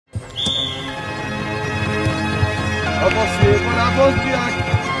Avancez, voilà, avance direct.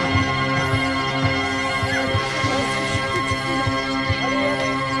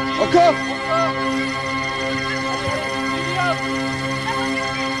 Encore.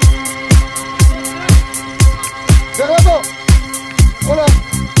 Vers l'avant. Voilà.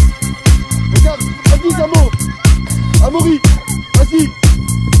 Regarde, vas-y Zamo. Amaury, vas-y.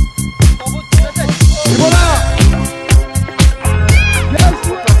 Et voilà. Bien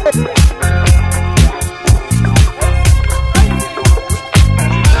joué.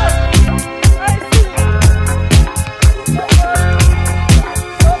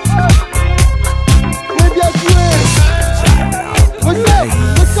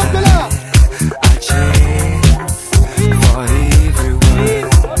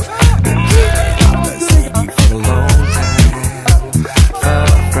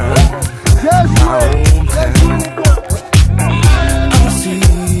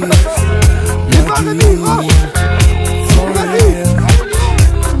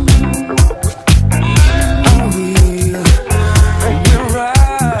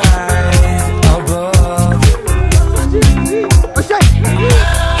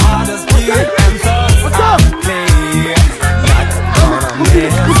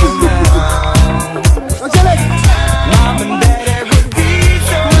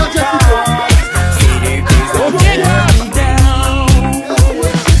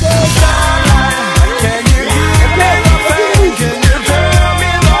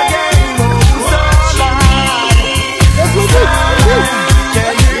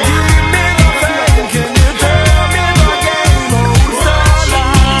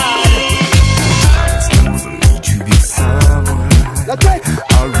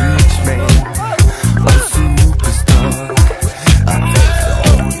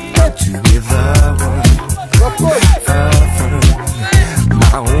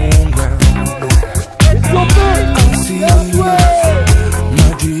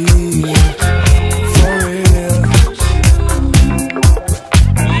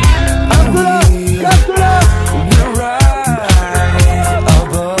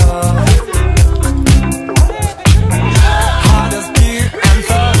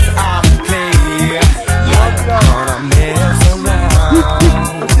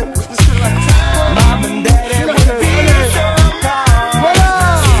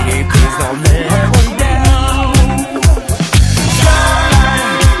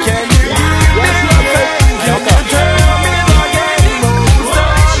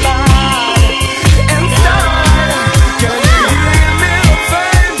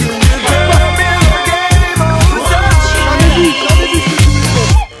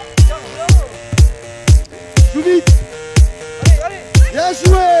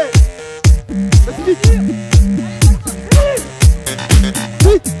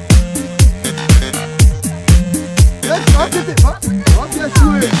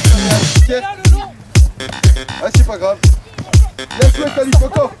 Ah, c'est pas grave. Bien joué, Talif,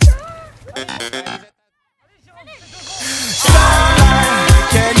 encore.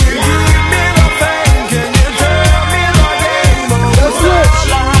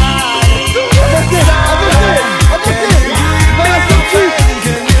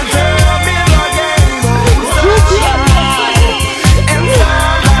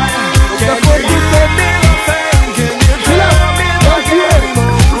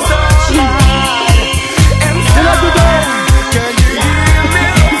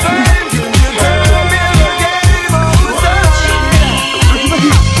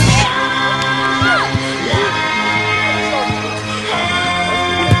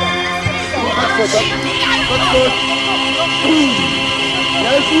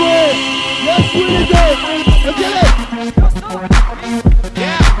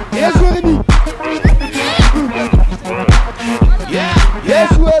 Bien joué Rémi. Bien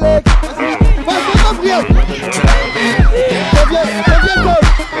joué Alex. Vas-y, Gabriel. Reviens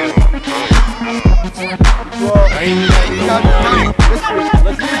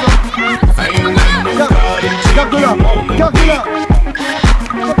Tom. Garde-la.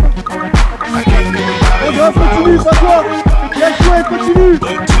 On doit continuer, pas toi. Bien joué, continue.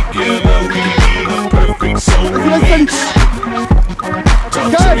 Vas-y, Alex.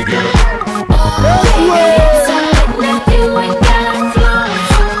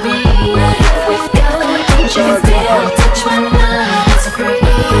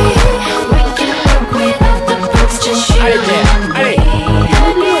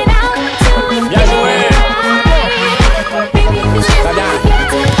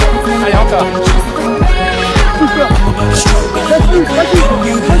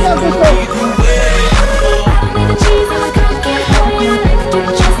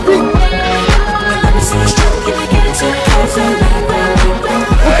 Vas-y,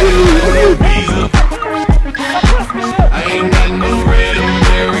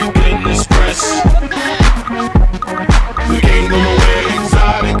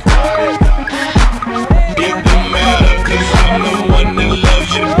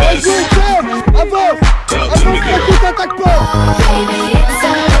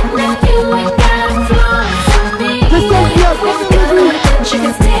 you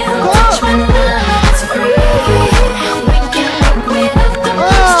can still touch my love, it's free. We can work without the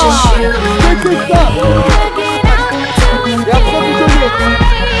rules, just you and me. Work it out till we get right.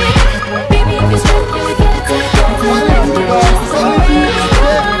 Baby, if you're struggling to get together, let me just hold you.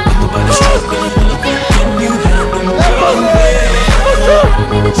 Nobody struggling, look at you have them going.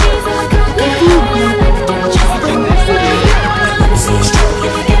 Only the cheese and the coffee, just the way. See you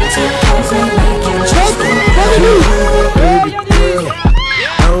struggling to get together, like you just Baby girl,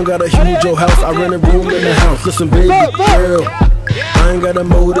 I don't got a huge old house, I rent a room in the house. Listen, baby girl, I ain't got a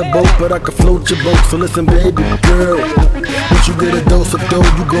motorboat, but I can float your boat. So listen, baby girl, once you get a dose of dough,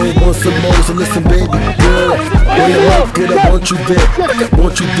 you gon' want some more. So listen, baby girl, when you like it, I want you there,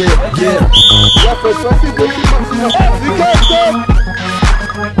 yeah.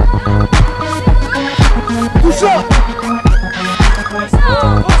 Pousse là.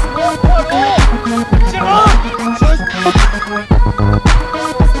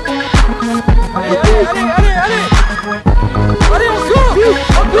 Allez, encore.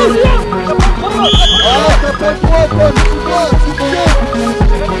 Ah, t'as pas le droit, toi,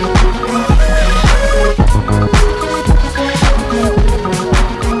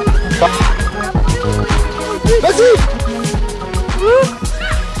 vas-y.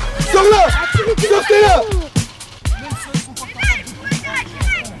 Sors-la. Sortez-la.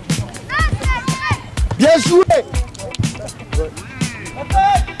 Bien joué.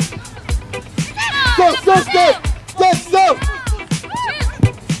 Sors.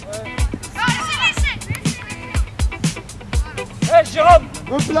 Hey Jérôme,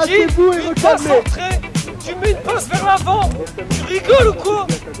 Replacez-vous et une passe recalmez. centrée, tu mets une passe vers l'avant. Tu rigoles ou quoi?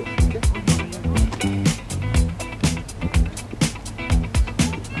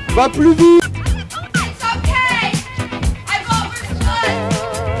 Va plus vite. It's okay. I've overstood.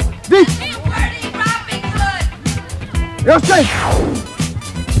 Vite. You weren't Robin Hood. Et enchaîne.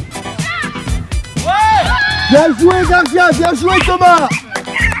 Ouais. Bien joué, Garcia. Bien joué, Thomas.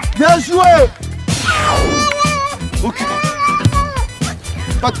 Bien joué. Ok.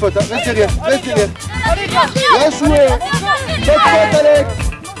 Pas de faute, hein. Reste derrière. Allez, gars. Bien joué. Pas de faute, Alex.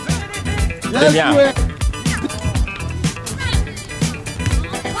 Bien joué.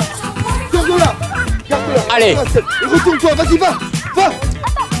 Sors de là. Garde-la. Allez. Et retourne-toi. Vas-y, va.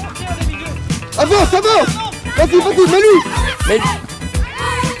 Avance. Vas-y, mets-lui.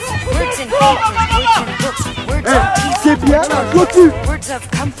 Words in paper, words in books, words of peace, C'est bien, continue. words of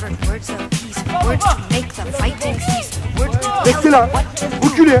comfort, words of peace, words to make the fighting cease, words to tell Restez là. you what to do.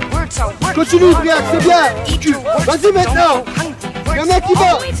 Reculez. Words are words Continue, for Briac, c'est words. bien. Eat your words, Vas-y don't maintenant. go hungry. Y en a Words qui va.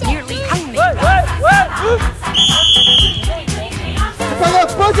 always nearly hung me. Ouais, bouge. C'est pas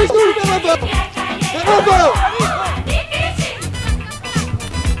grave, pas des genoux, vers là-bas.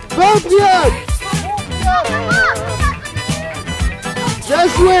 Va, Briac. Bien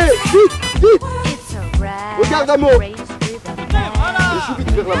joué. Vite. It's a rat Regarde, Amo. race with a Je suis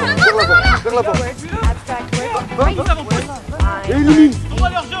vite vers l'avant. words, abstract words, right words, Et élimine.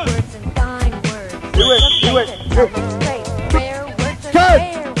 words and dying words. Et ouais. Rare words and Calme. rare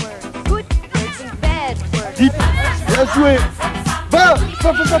words. Good words and bad words. Vite. Bien joué. Va.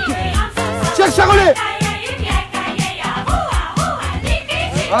 Cherche un relais.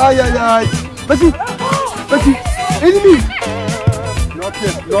 Aïe. Vas-y. Élimine. Non,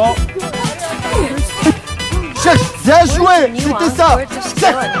 Pierre. Non. Cherche. Bien joué. C'était ça.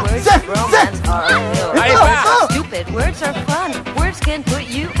 Cercle. Allez, pars. Stupid words are fun. Words can put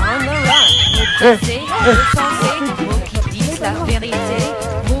you on the run. Mots tissés, mots sensés, mots qui disent la vérité.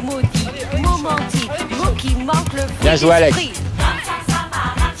 Mots maudits, mots mentis, mots qui manquent le fruit. Bien joué, Alex. d'esprit.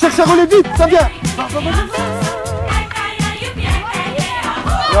 Cherche un relais vite. Ça vient.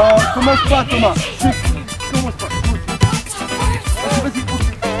 Non, commence pas, Thomas. Commence pas. Vas-y.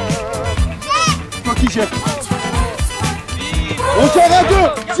 Toi qui gères. On gère à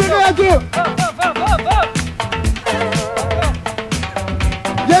deux. Va.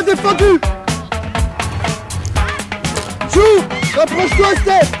 Bien défendu. Joue. Rapproche-toi,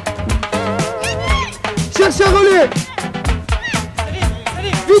 Steph. Cherche un relais.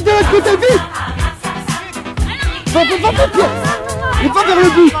 Vite de l'autre côté, vite. Va, Pierre. Et va vers le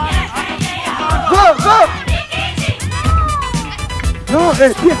but. Va. Non,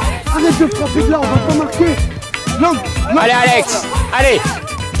 Pierre, arrête de frapper de là, on va pas marquer. Non. Allez, Alex. Allez.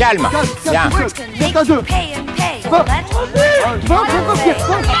 Calme. Bien. Words can make à deux. you pay and pay. Va. That's what Va, Pierre,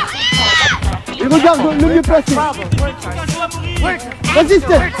 va. Et regarde le mieux placé. problem. Words of Vas-y, anger, Steph.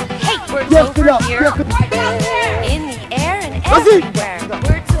 words of hate, words Pierre, over c'est là. here. Pierre, In the air and Vas-y. everywhere.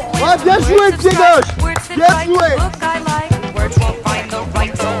 Words of Ouais, bien wisdom, joué, words of pied strife, gauche. words that Bien find joué. the book I like. Words will find the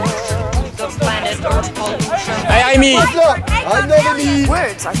right solution to the planet Earth pollution. Allez, Rémi. Passe-la. Ah non, Rémi.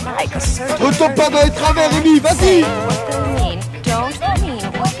 Words are like a certain Retourne pas dans les travers, Rémi. Vas-y. what they mean, don't mean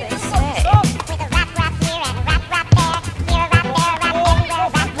what they say.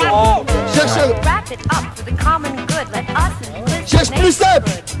 Cherche un... Wrap it up for the common good. Let us live Cherche the plus simple.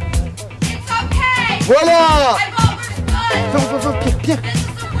 neighborhood. It's okay. Voilà. I've overstood. Pierre. This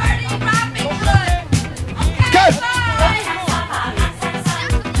is the word in wrapping good. Okay, Calme. bye.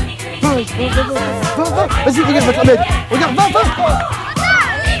 Vas-y, regarde votre mec. Regarde, va.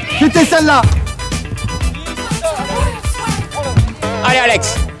 C'était celle-là. Allez,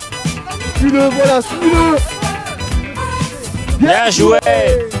 Alex. Suis-le, voilà, suis-le. Bien joué.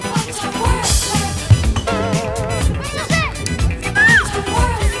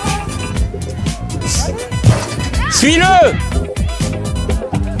 Suis-le.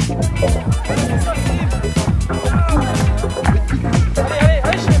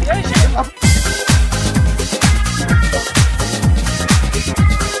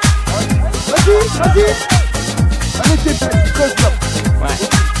 Vas-y. Allez, t'es belle. Cause là. Ouais.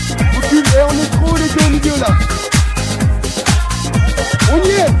 Recule. Et on est trop les deux au milieu là. On y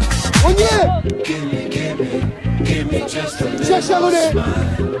est. Cherche un relais.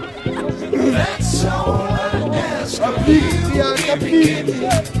 Applique, Ryan, applique.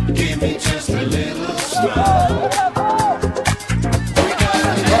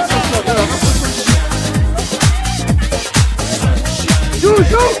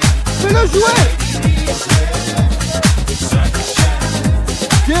 Joue. Fais-le jouer.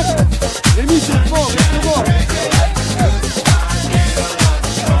 Pierre. Rémi, c'est fort.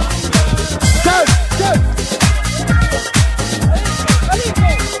 Calme.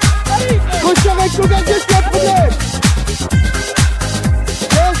 Croix avec ton gardien, c'est un problème.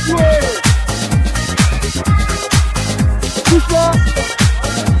 Bien joué. Touche-la.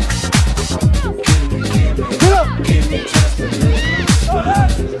 Voilà.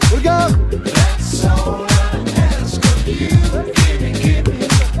 Regarde.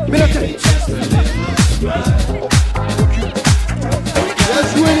 Mets la tête. Bien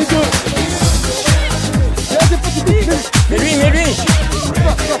joué les deux. Mais lui.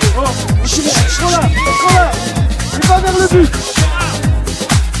 Voilà. Il va vers le but.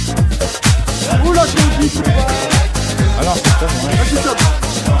 Oula, c'est le but. Ah non, c'est Tom. Ouais. Vas-y, Tom.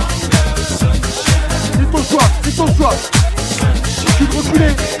 C'est ton choix. Tu peux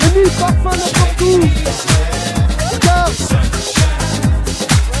reculer. Rémi, pas n'importe où. Regarde.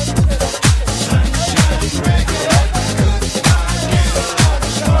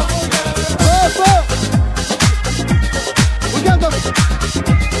 Regarde,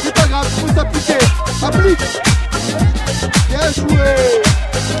 c'est pas grave, faut s'appliquer. Applique. Bien joué.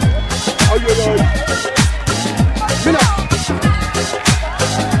 Aïe. Mais là.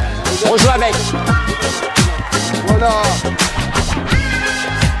 On joue avec. Voilà.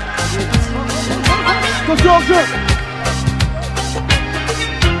 Attention au jeu.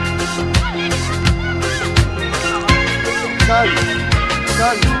 Calme,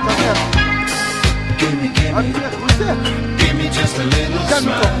 t'as rien. Pierre, resserre.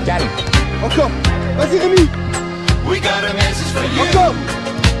 Calme-toi. Calme. Encore. Vas-y Rémi. Encore.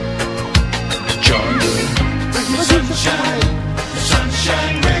 Vas-y, cherche le relais.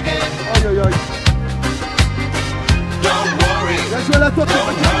 Aïe. Bien joué là, toi, bien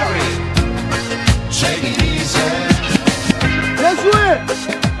joué.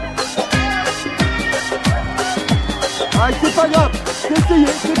 Ah, c'est pas grave. C'est essayé,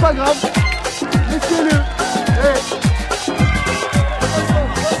 c'est pas grave. Laissez-le.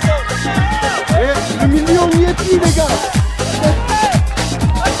 Le milieu, on n'y est plus, les gars.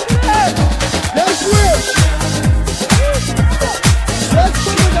 Bien joué.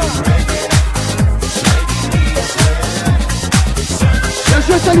 Bien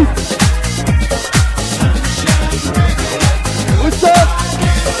joué, salut.